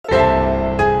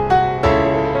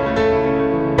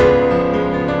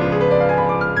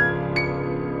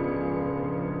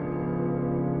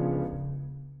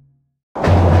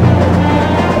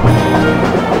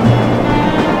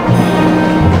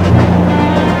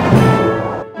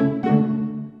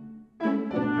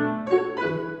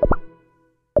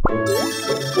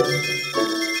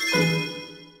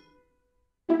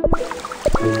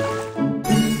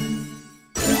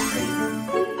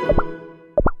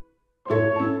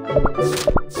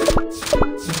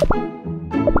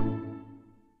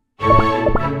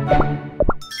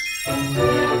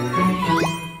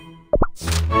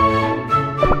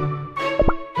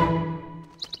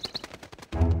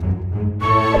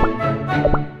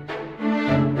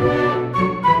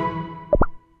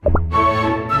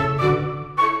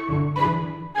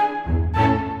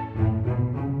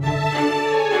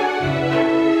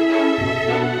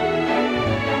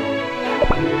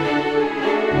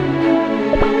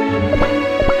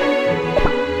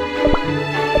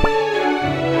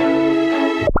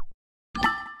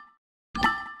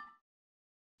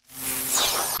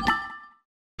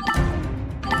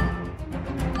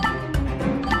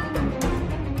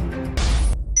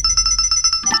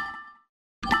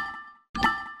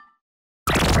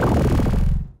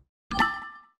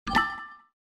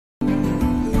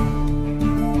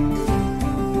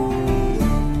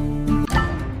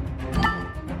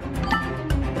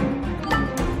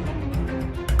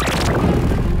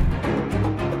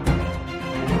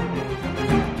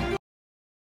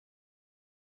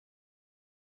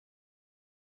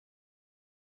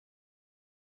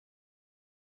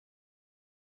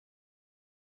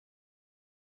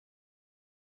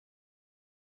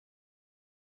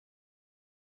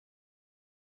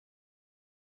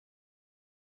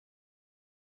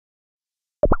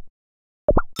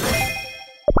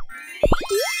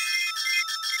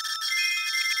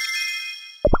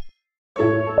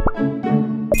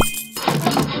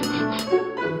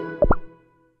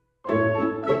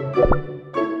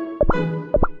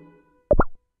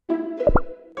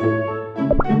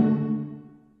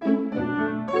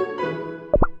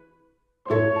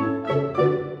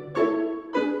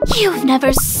You've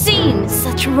never seen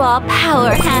such raw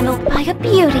power handled by a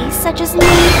beauty such as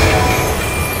me.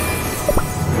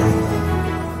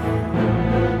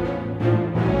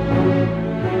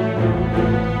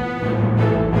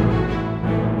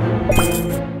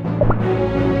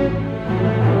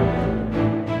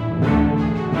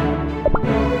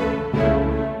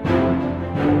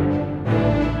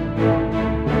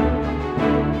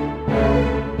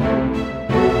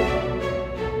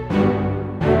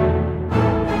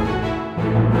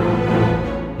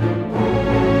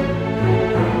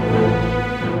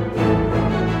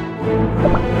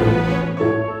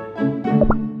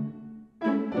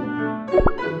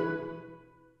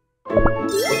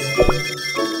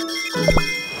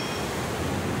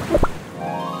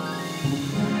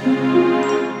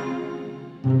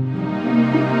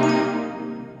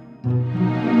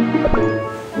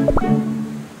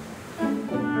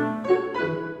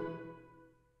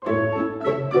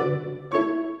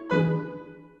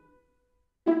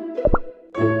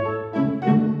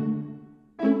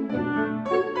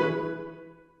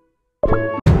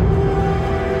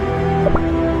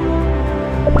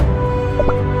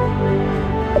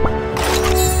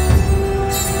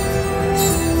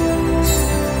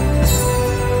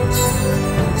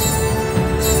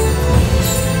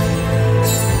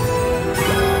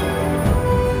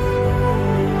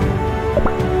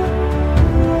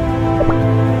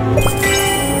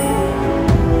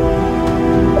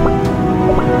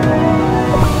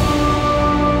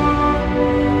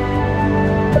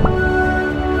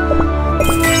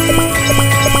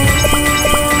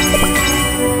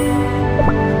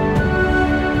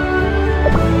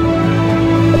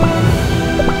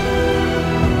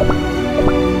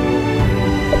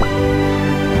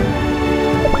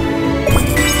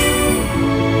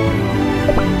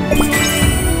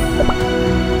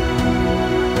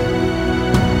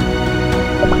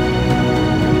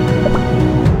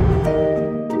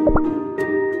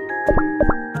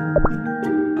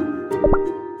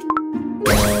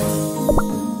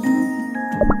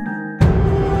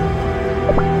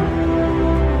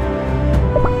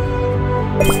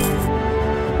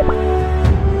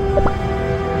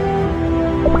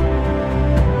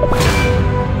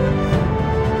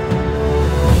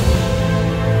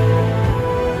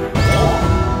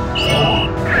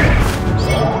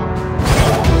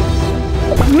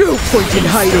 point in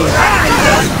hiding.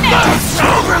 The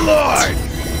Overlord!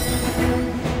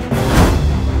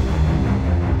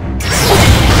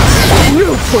 No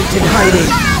point in hiding.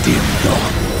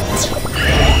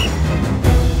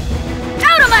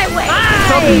 Out of my way!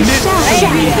 Out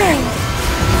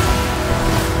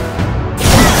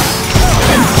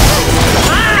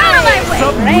of my way!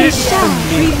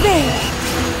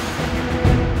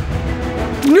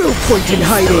 No point in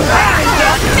hiding.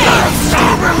 The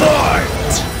Overlord!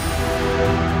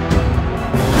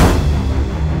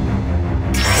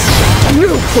 No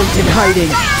point in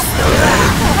hiding.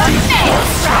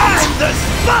 I'm the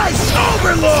Spice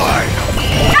Overlord!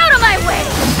 Out of my way!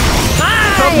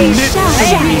 The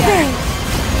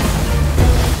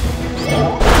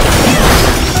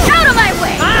Out of my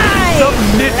way!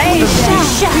 Submit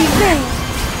to me!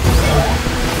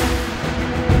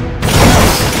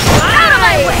 Out of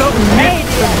my way! Submit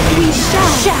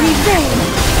to me!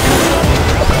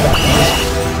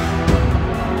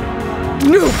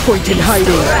 No point in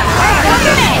hiding!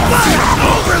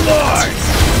 Overlord!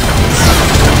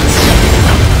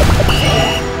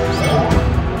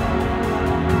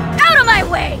 Out of my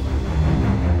way!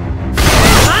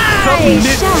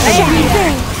 Submit to me!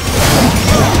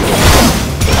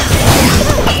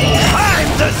 I'm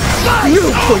the spice No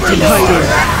point in hiding!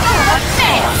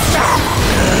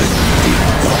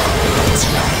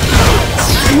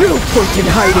 No point in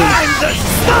hiding! I'm the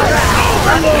spice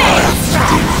overlord!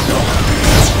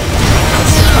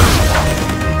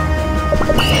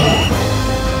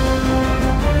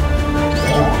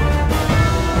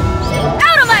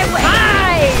 Out of my way!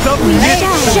 Submit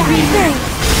to me!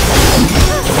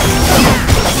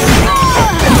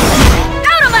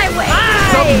 Out of my way!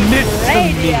 Submit to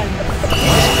me!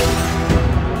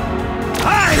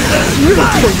 I'm the No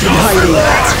point in hiding!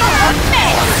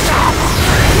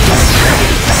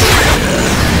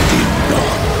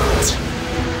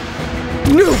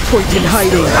 No point in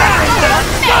hiding!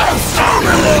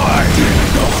 overlord!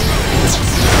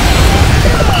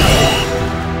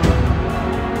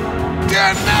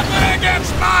 Did nothing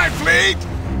against my fleet!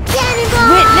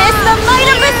 Witness the might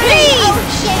of the seas!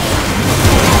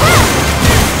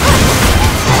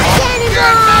 Did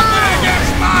nothing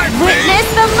against my fleet! Witness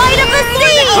the might of the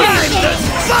seas! I'm the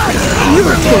spice No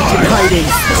point in hiding!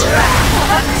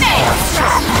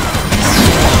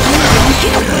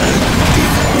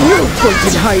 No point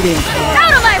in hiding!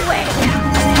 Out of my way!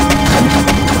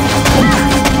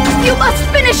 You must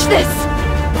finish this!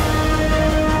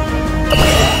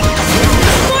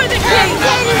 For the king!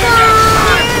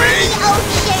 my fleet!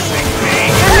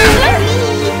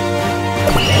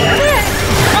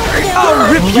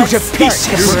 I'll rip you to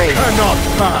pieces! You cannot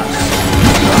pass!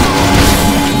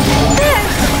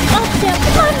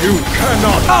 You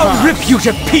cannot I'll rip you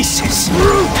to pieces!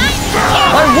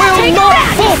 I will not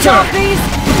falter!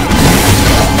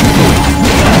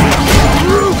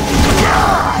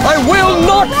 I will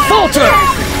not falter!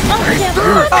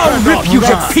 I'll rip you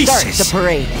to pieces!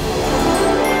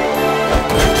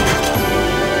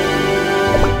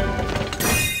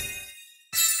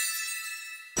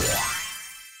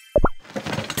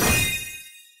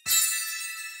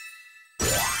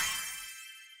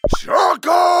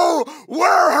 Choco!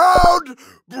 Warehound!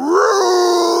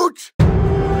 Brute!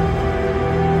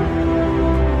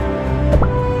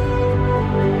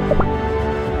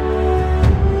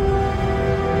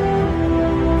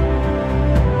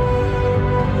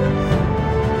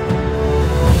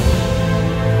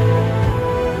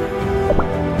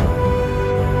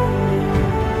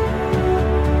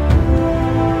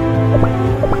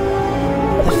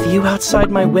 The view outside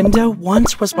my window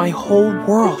once was my whole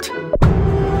world.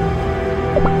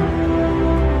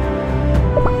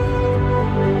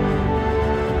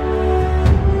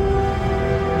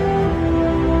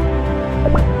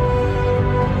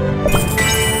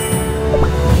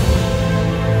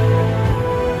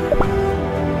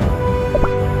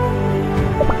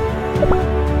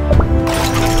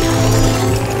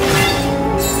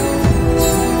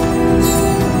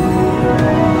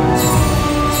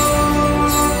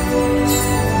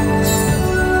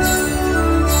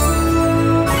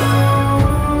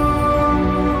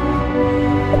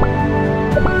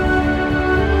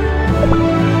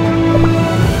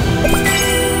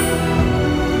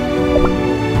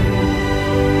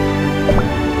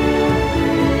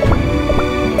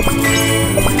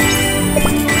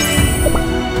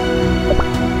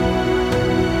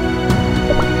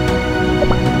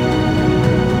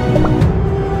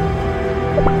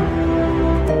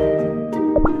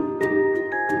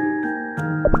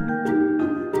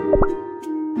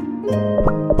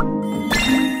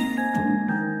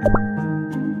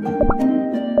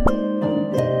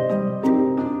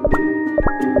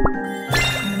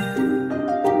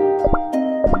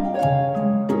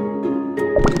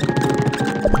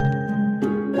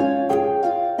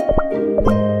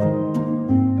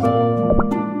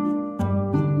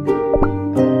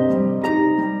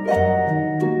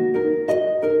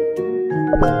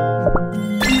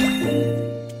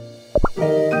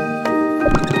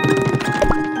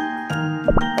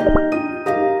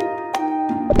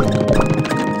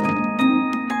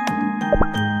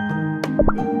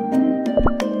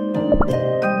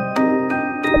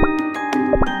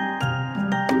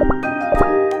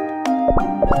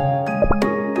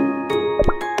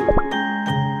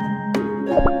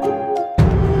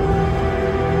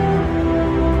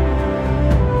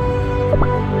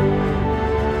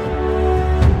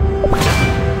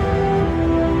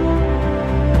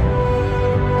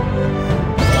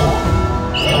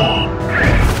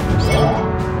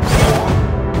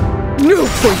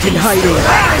 hiding.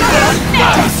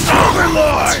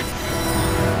 Overlord!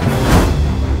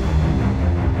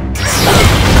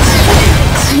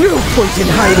 No point in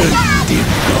hiding.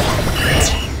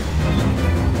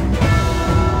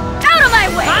 Out of my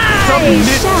way! Out of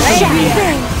my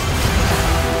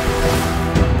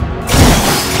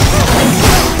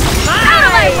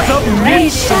way!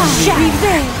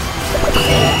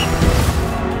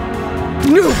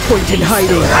 No point in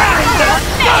hiding.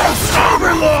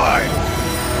 Overlord!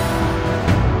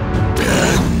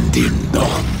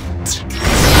 Dindont.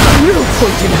 No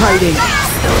point in hiding.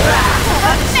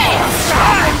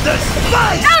 I'm the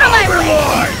Spice Out of my way!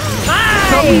 Overlord!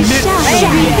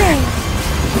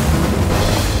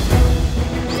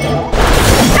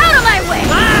 Out of my way!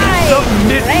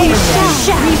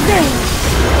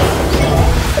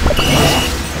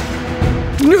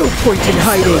 No point in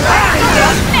hiding.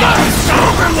 Spice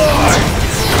Overlord!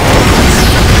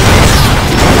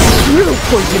 No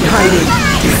point in hiding.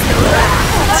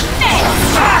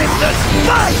 I'm the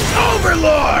Spice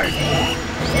Overlord!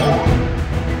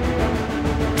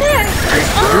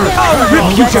 I'll rip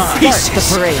you to pieces!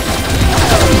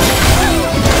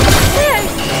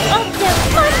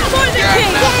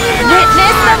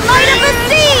 Witness the might of the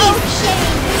seas!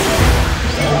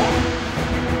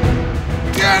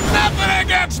 You're nothing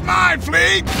against my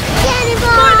fleet!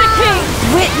 For the king!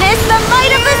 Witness the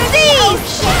might of the seas!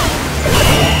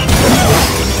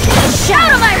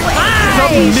 Out of my way! Out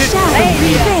of my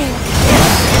way!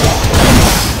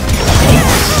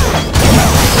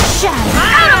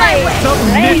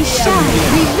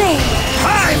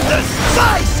 I'm the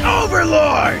Spice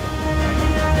Overlord!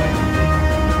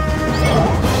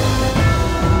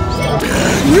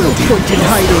 No point in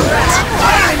hiding.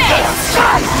 I'm the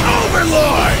Spice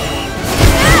Overlord!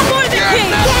 For the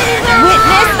king!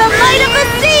 Witness the might of the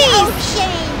seas!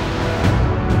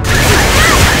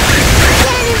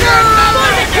 You're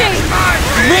nothing against my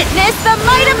fleet! Witness the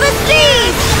might of the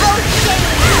seas!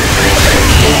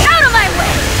 Out of my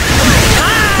way!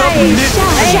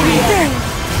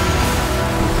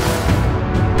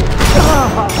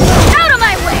 Out of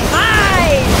my way!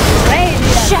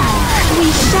 We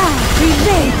shall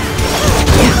prevail!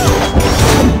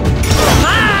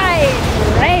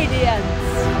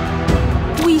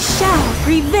 We shall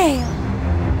prevail!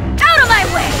 Out of my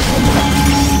way!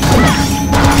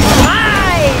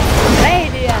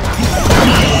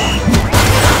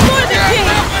 For the king!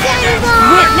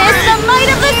 Witness the might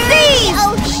of the seas!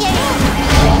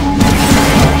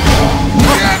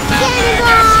 You're nothing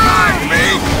against my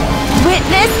fleet!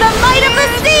 Witness the might of the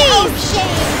seas!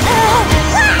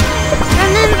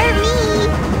 Remember me!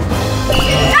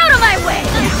 Out of my way!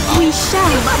 We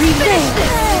shall prevail!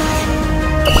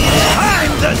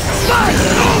 I'm the Spice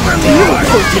No Overlord!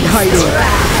 point in hiding.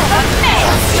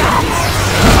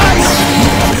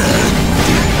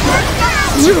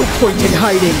 No point in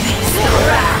hiding.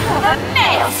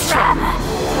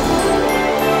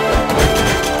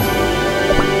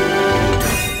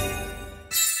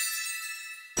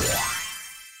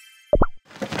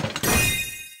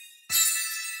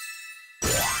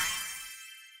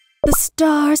 The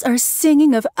stars are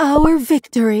singing of our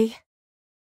victory.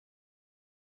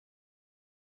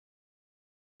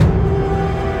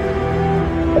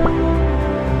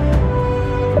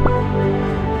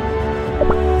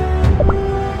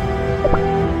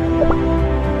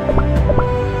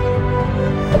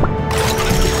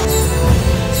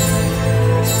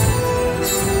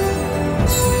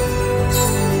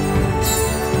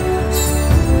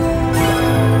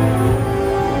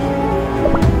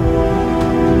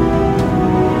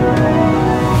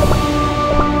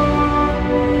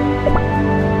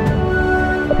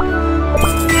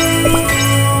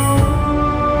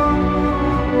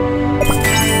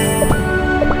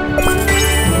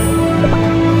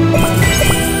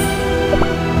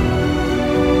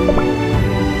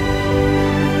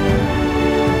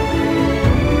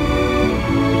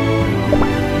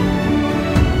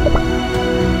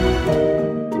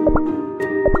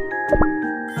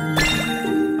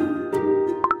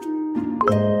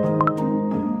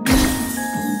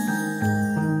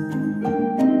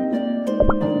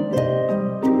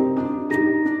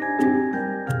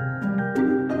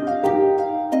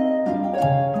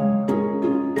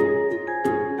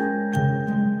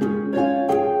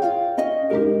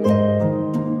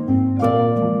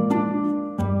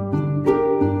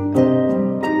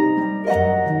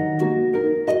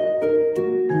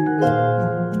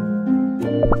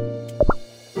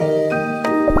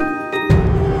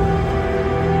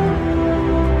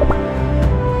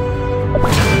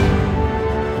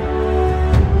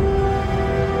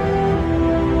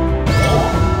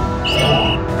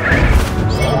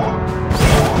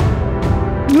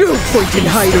 No point in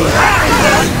hiding.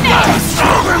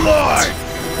 Overlord!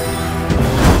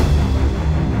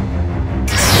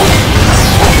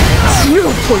 No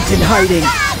point in hiding.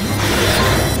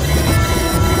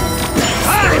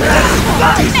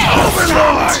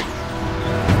 Overlord!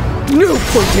 No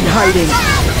point in hiding.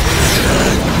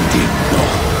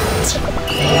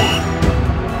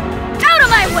 Out of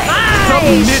my way! I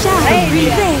shall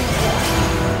prevail.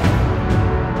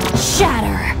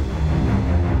 Shatter.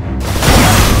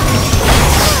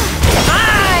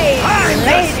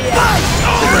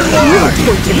 No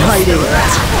point in hiding.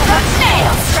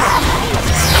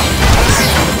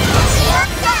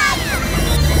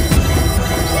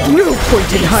 No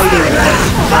point in hiding.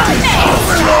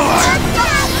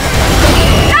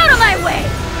 Out of my way!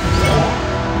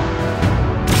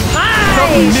 I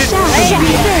shall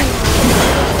prevail.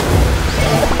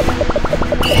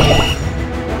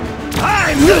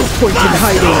 No point in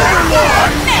hiding.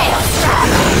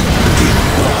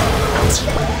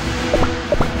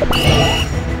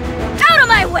 Out of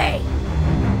my way!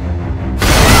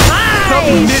 I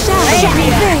shall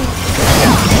prevail.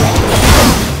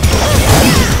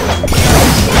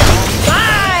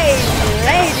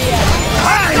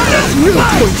 No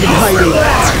point in hiding.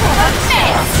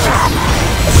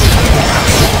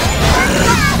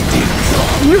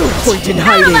 No point in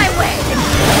Out of my hiding. way!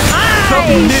 I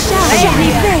shall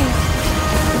prevail.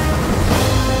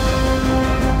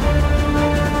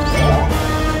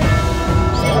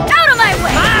 Out of my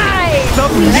way! I shall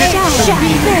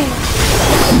prevail.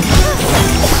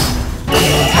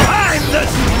 I'm the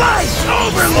Spice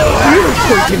Overlord! No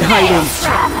point in hiding.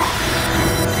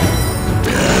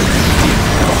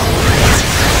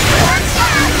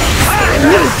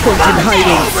 No point in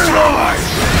hiding. Overlord!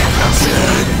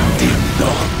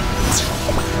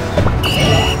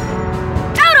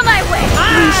 Out of my way! I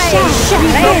shall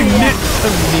prevail.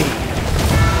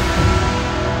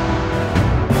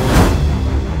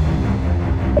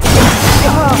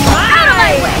 Out of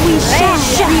my way! We shall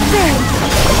prevail.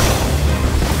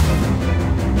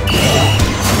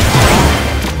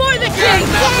 For the king!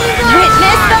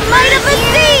 Witness the might of the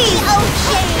sea!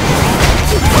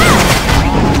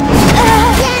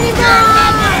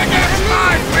 Against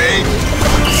my feet!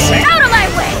 Out of my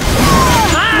way!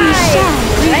 We shall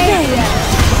prevail.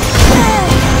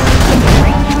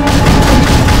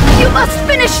 You must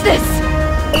finish this!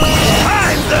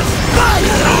 I'm the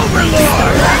Spice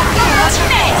Overlord!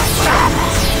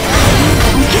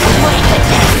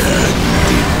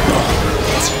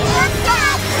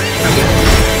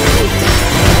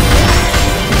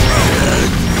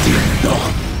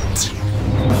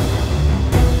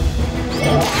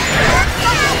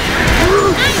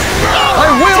 I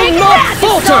will not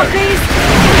falter!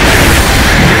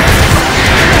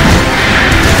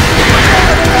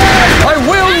 I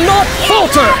will not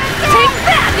falter! Take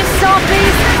that, you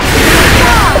zombies!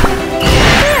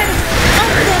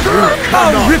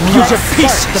 I'll rip you to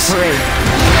pieces!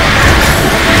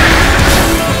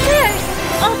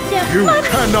 You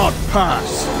cannot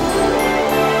pass!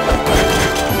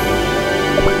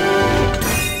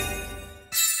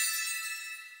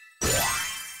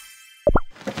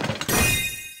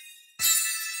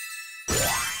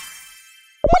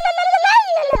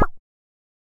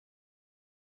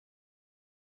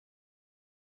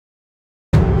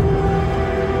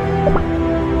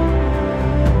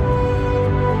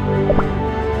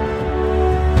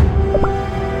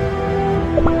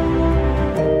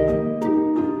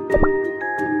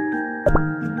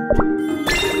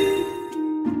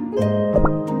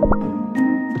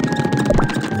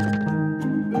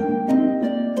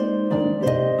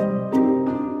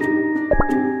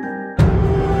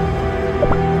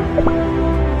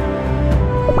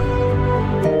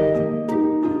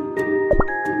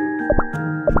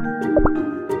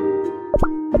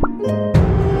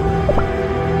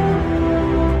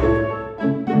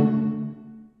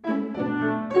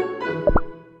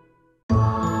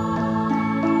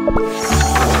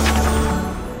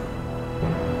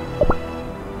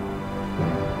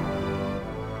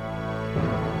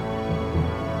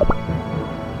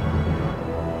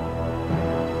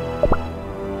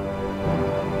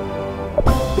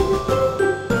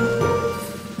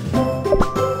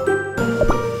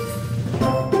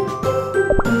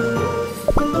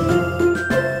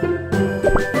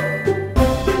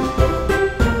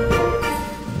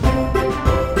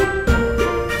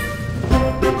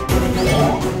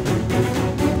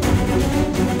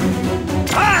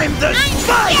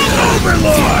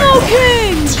 Overlord!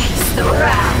 King! Face the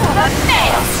wrath of a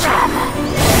maelstrom!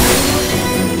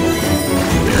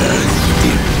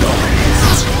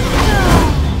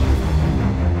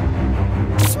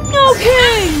 Snow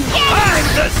King! I'm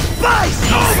the Spice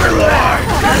Overlord!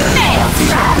 The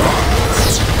Maelstrom!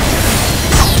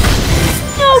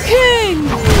 Snow King!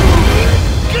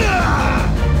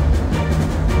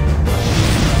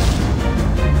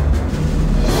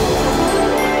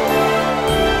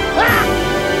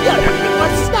 You're nothing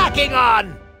worth snacking on!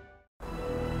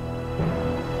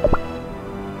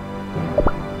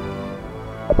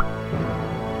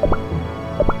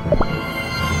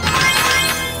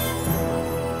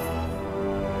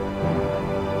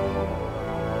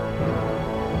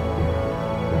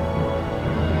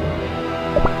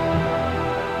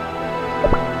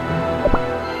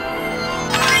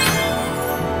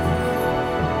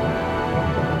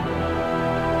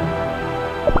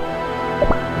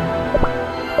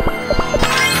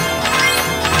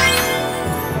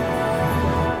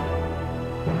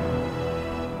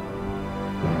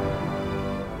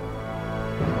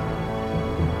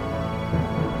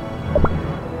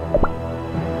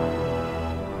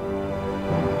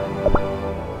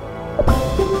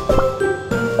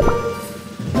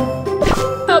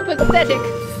 How pathetic!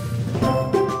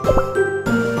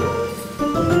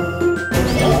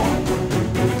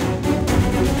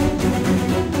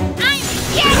 I'm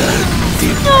scared!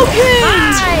 Snow King!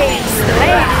 I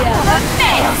slay the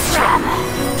Maelstrom!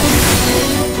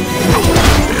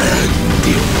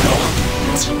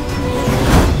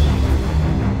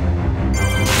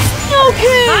 Snow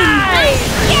King! I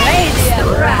slay the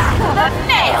wrath of the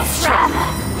Maelstrom!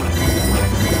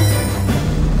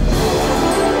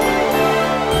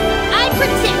 I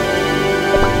protect!